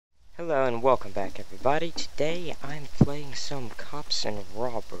Hello and welcome back, everybody. Today I'm playing some Cops and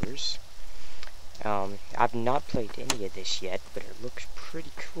Robbers. I've not played any of this yet, but it looks pretty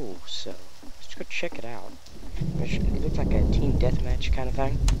cool, so let's go check it out. It looks like a team deathmatch kind of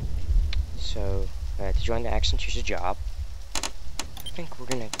thing. So, to join the action, choose a job. I think we're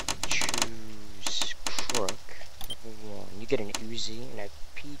gonna choose Crook, level 1. You get an Uzi and a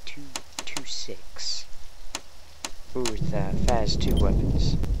P226. Ooh, with Phase 2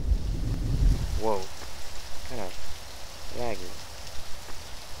 weapons. Whoa, kind of laggy.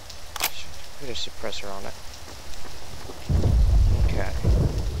 Put a suppressor on it. Okay.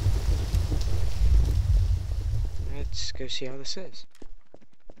 Let's go see how this is.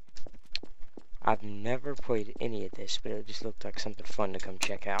 I've never played any of this, but it just looked like something fun to come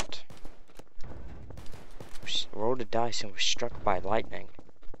check out. Rolled a dice and was struck by lightning.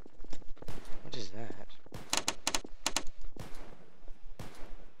 What is that?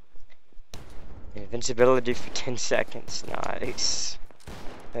 Invincibility for 10 seconds. Nice.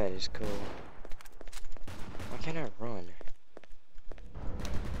 That is cool. Why can't I run?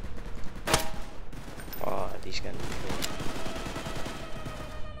 Oh, these guns are cool.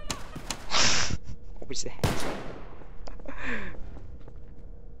 What was that?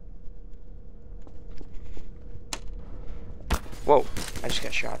 Whoa, I just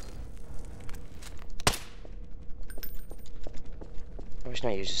got shot. I wish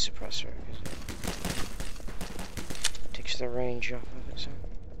not use a suppressor, because it takes the range off of it, so.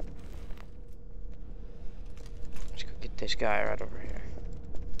 Let's go get this guy right over here.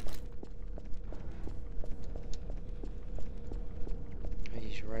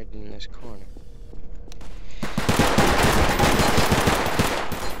 He's right in this corner.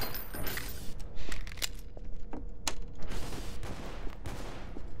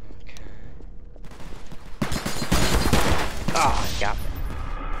 Okay. Ah, oh, got me.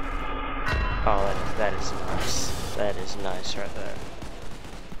 Oh, that is nice. That is nice right there.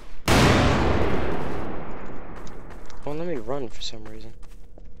 Well, let me run for some reason.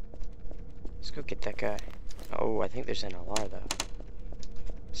 Let's go get that guy. Oh, I think there's an LR though.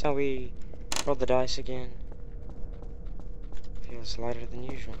 So we roll the dice again. Feels lighter than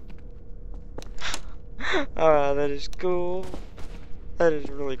usual. Oh, that is cool. That is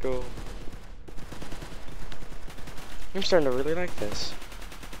really cool. I'm starting to really like this.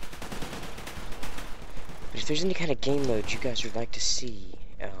 But if there's any kind of game mode you guys would like to see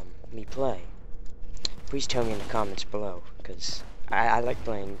me play, please tell me in the comments below, because I like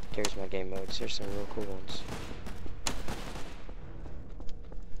playing Here's My Game modes. There's some real cool ones.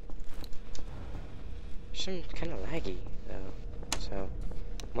 Some kind of laggy, though, so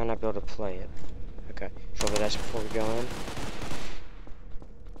might not be able to play it. Okay, roll the dice before we go in.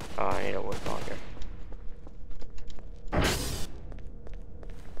 Oh, I need to work longer.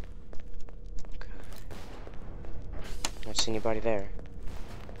 Don't see anybody there.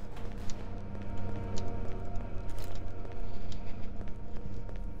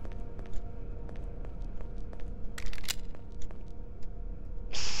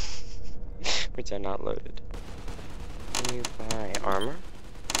 Which are not loaded. Can you buy armor?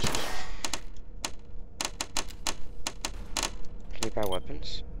 Can you buy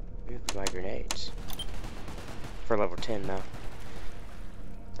weapons? You can buy grenades. For level 10 though.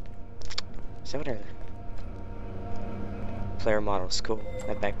 Is that what I... Player model is cool.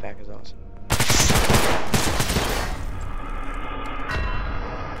 That backpack is awesome.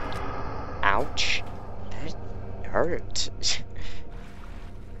 Ouch. That hurt.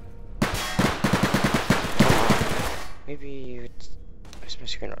 Maybe you... Where's my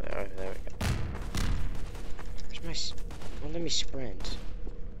screen? Oh, there we go. Where's my... Won't let me sprint.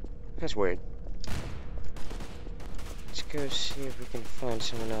 That's weird. Let's go see if we can find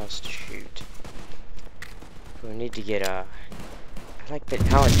someone else to shoot. We need to get I like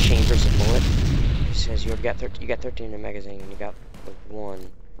how it chambers a bullet. It says you got 13 in the magazine and you got the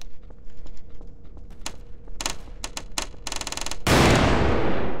 1.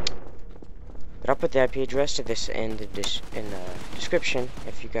 But I'll put the IP address to this in the description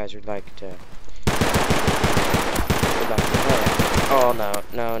if you guys would like to. Oh no,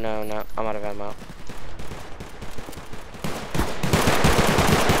 I'm out of ammo.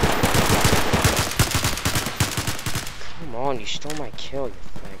 Come on, you stole my kill, you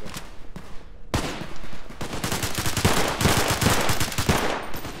faggot.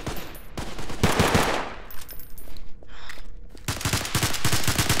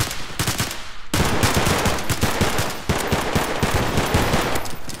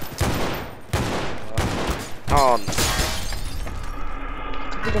 Oh no.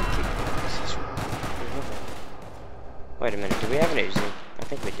 We don't keep this. Wait a minute, do we have an Uzi? I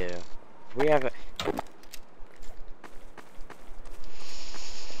think we do. do. We have a...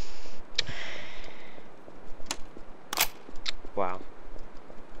 Wow.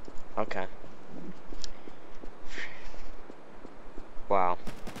 Okay. Wow.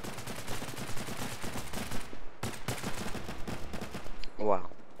 Wow.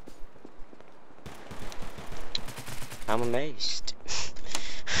 I'm amazed.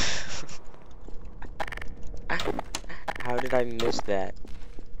 How did I miss that?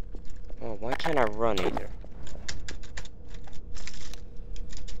 Oh, why can't I run either?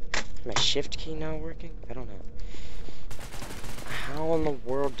 Is my shift key not working? I don't know. How in the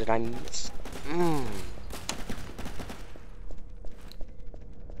world did I miss?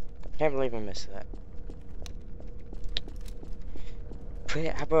 Can't believe I missed that.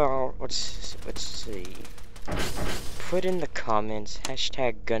 How about, let's see. Put in the comments,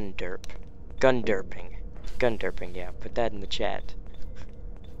 hashtag gunderp. Gunderping. Gunderping, yeah. Put that in the chat.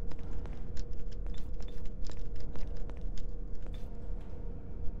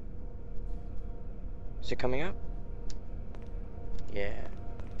 Is it coming up? Yeah.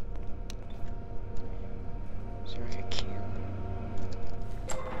 Is there like a camp?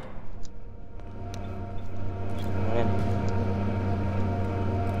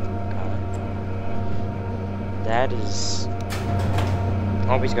 That is...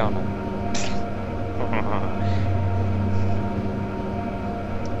 Oh, he's gone.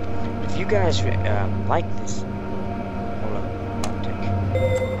 If you guys like this... Hold on.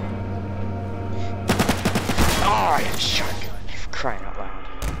 Oh, I got a shotgun. For crying out loud.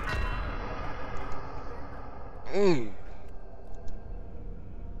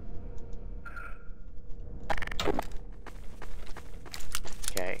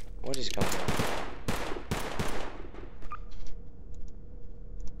 Okay, what is going on?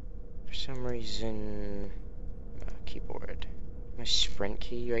 For some reason, keyboard. My sprint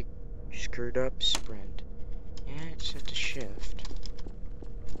key, like, screwed up. Sprint. Yeah, it's set to shift.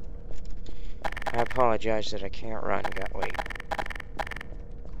 I apologize that I can't run. Wait.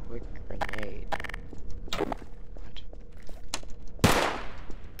 Quick grenade. What?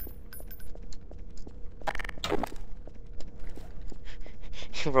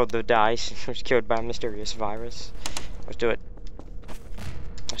 He rolled the dice and was killed by a mysterious virus. Let's do it.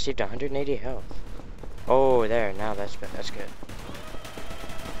 I received 180 health. Oh, there. Now that's good. That's good.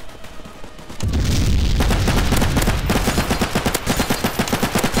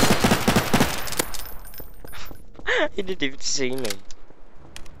 He didn't even see me.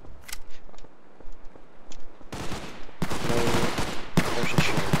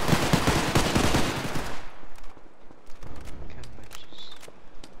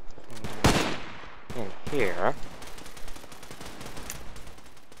 In here.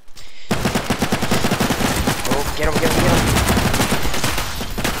 Oh, get him, get him, get him.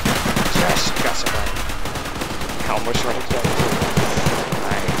 Yes, got somebody. How much rank do I have?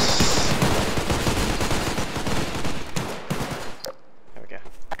 Nice. There we go.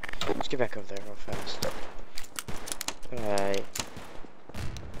 Let's get back over there real fast. Alright.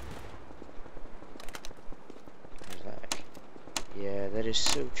 There's lag. Yeah, that is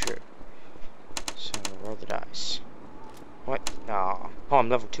so true. So, roll the dice. What? Oh, I'm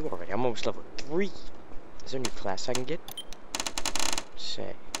level 2 already. I'm almost level 3. Is there a new class I can get? Let's see.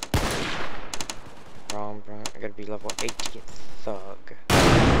 Wrong. I gotta be level 8 to get Thug.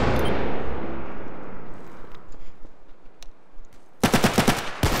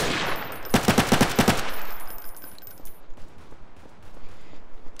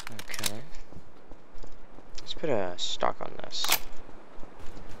 Okay. Let's put a stock on this.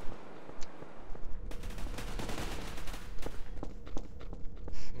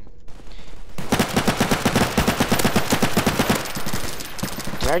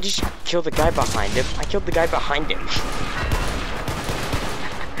 Did I just kill the guy behind him? I killed the guy behind him.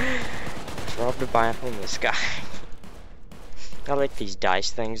 Robbed by a homeless guy. I like these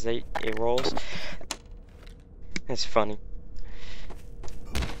dice things it rolls. That's funny.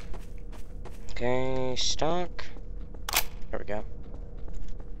 Okay, stock. There we go.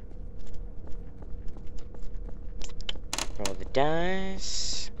 Roll the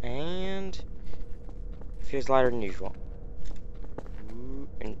dice, and feels lighter than usual.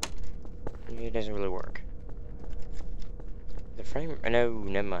 And it doesn't really work. The frame, no,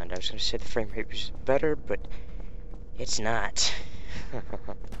 never mind. I was gonna say the frame rate was better, but it's not. There's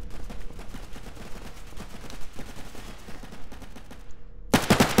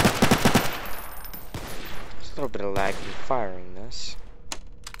a little bit of lag from firing this.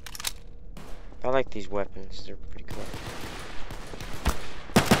 I like these weapons, they're pretty cool.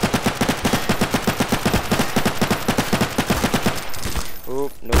 Oh,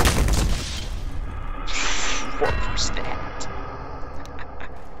 no. What was that?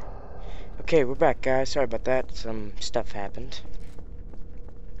 Okay, we're back, guys. Sorry about that. Some stuff happened.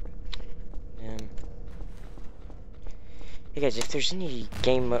 Hey guys, if there's any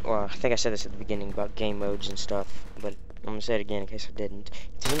well, I think I said this at the beginning about game modes and stuff, but I'm gonna say it again in case I didn't.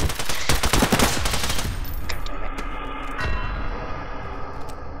 God damn it.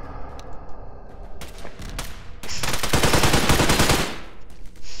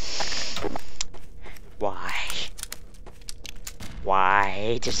 Why?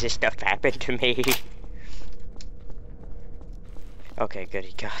 Why does this stuff happen to me? Okay, good,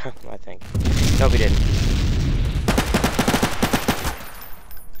 he got him, I think. No, he didn't.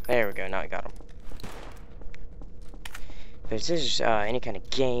 There we go, now I got him. If there's any kind of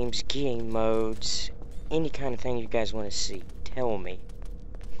games, game modes, any kind of thing you guys want to see, tell me.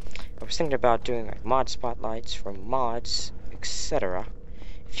 I was thinking about doing like mod spotlights from mods, etc.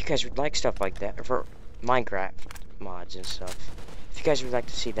 If you guys would like stuff like that, for Minecraft mods and stuff, if you guys would like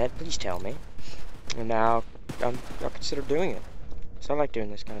to see that, please tell me. And now I'll consider doing it. So I like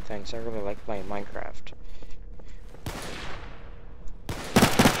doing this kind of thing, so I really like playing Minecraft.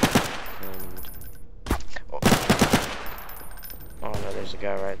 And oh no, there's a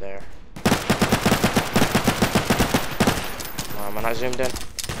guy right there. Am I not zoomed in?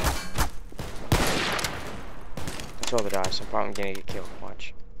 That's all the dice, I'm probably gonna get killed.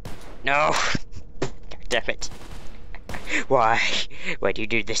 Watch. No! God damn it. Why? Why do you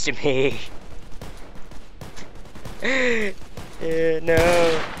do this to me?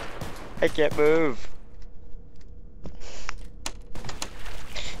 No! I can't move.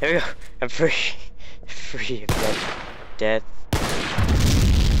 There we go. I'm free. Free of death.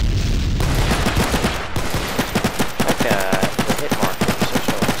 Like the hit marker. So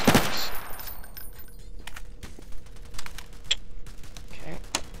nice. Okay.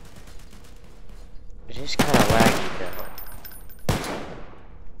 It is kind of laggy though.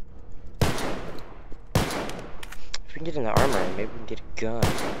 If we can get in the armor, maybe we can get a gun.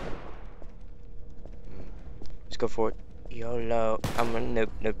 Let's go for it. YOLO. I'm gonna nope.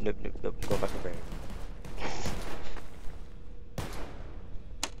 Go back over here.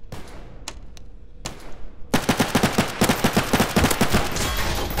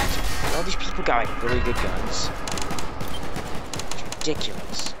 All these people got like really good guns. It's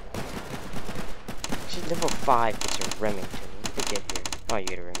ridiculous. Actually, level 5 gets a Remington. What did they get here? Oh, you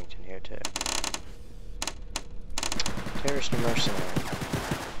get a Remington here too. Terrorist mercenary.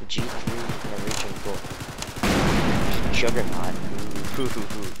 G3 Norwegian bull. Juggernaut. Ooh,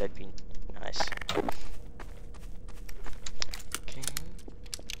 that'd be nice. Okay.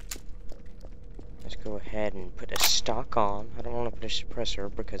 Let's go ahead and put a stock on. I don't want to put a suppressor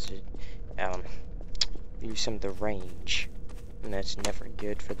because it use some of the range, and that's never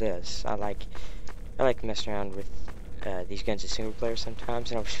good for this. I like messing around with these guns as single player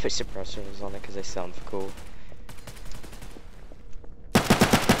sometimes, and I'll put suppressors on it because they sound cool.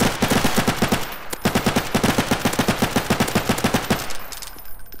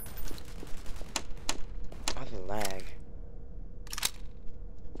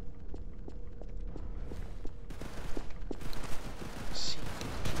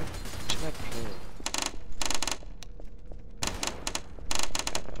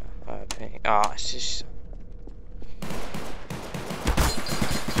 Oh, it's just...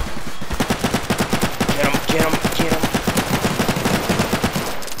 Get him!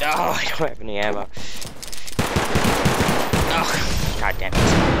 Oh, I don't have any ammo. Oh, god damn it.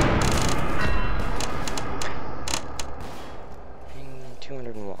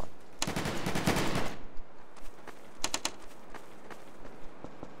 201.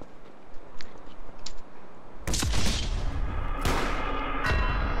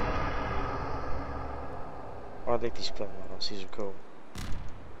 I like these plate models, these are cool.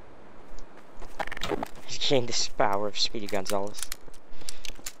 He's gained this power of Speedy Gonzalez.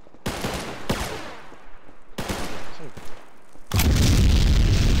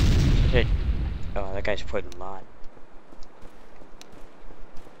 Shit. Oh, that guy's played a lot.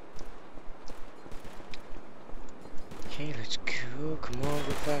 Okay, let's go. Come on,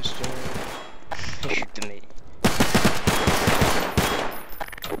 go faster. Shoot the me.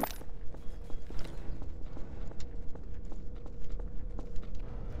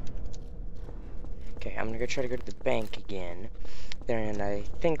 Okay, I'm gonna go try to go to the bank again. Then I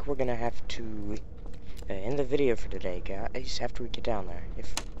think we're gonna have to end the video for today, guys, after we get down there.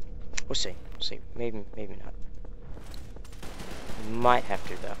 We'll see. Maybe not. We might have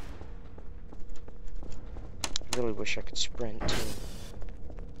to, though. I really wish I could sprint, too.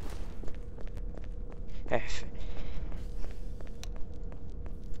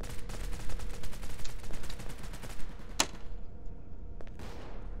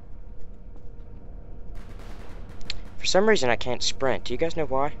 For some reason, I can't sprint. Do you guys know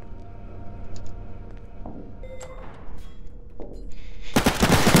why?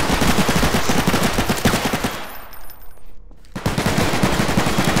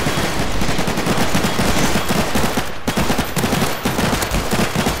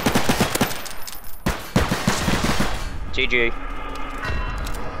 GG.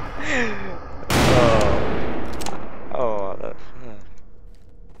 Oh,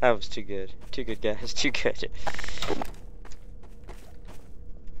 that was too good. Too good, guys. Too good.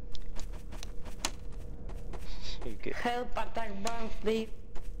 Too good. Help attack bombs, please.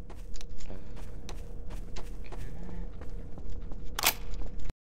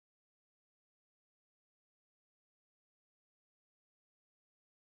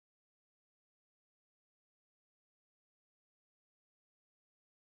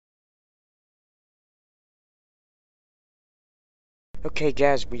 Okay,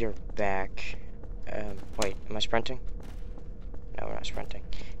 guys, we are back. Wait, am I sprinting? No, we're not sprinting.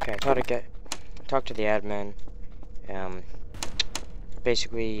 Okay, I thought I'd talk to the admin.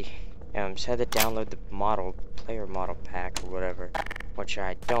 Basically, said to download the player model pack or whatever, which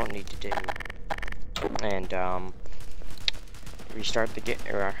I don't need to do. And, restart the game,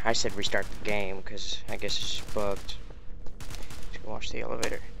 or I said restart the game, because I guess it's just bugged. Let's go watch the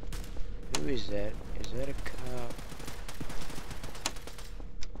elevator. Who is that? Is that a cop?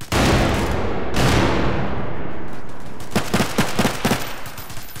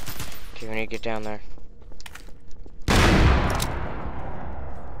 Okay, we need to get down there.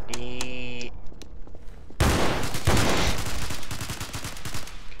 Okay,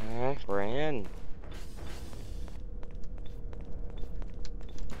 we're in.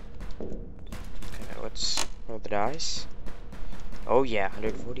 Okay, let's roll the dice. Oh yeah,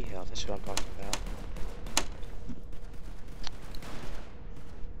 140 health, that's what I'm talking about.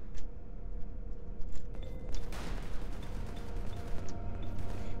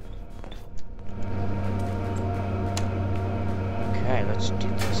 Okay, let's do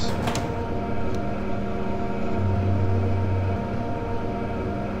this.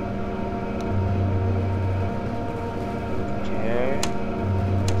 Okay. I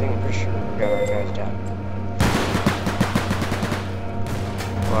think I'm pretty sure we got our guys down.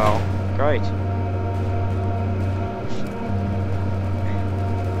 Well, great.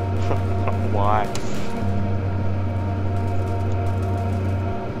 Why?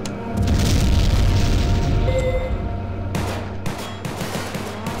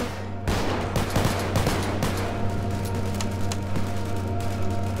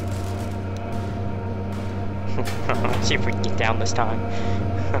 Let's see if we can get down this time.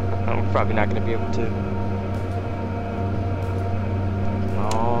 We're probably not going to be able to. Come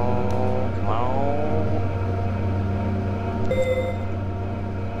on, come on.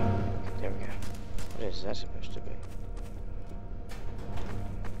 There we go. What is that supposed to be?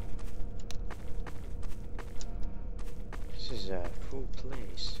 This is a cool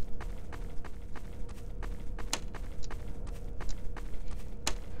place.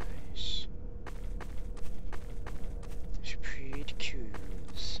 Nice. It's pretty cool.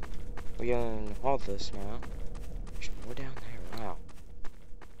 We own all this now. There's more down there. Wow.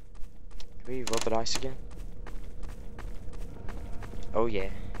 Can we roll the dice again? Oh yeah.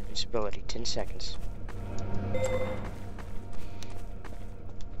 Invincibility. 10 seconds.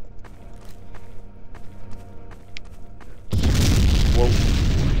 Whoa.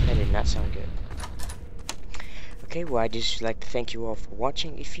 That did not sound good. Okay, well, I'd just like to thank you all for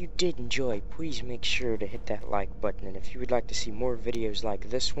watching. If you did enjoy, please make sure to hit that like button. And if you would like to see more videos like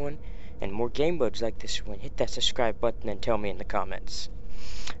this one, and more game modes like this one, hit that subscribe button and tell me in the comments.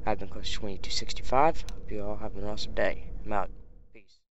 I've been Close 2265. Hope you all have an awesome day. I'm out.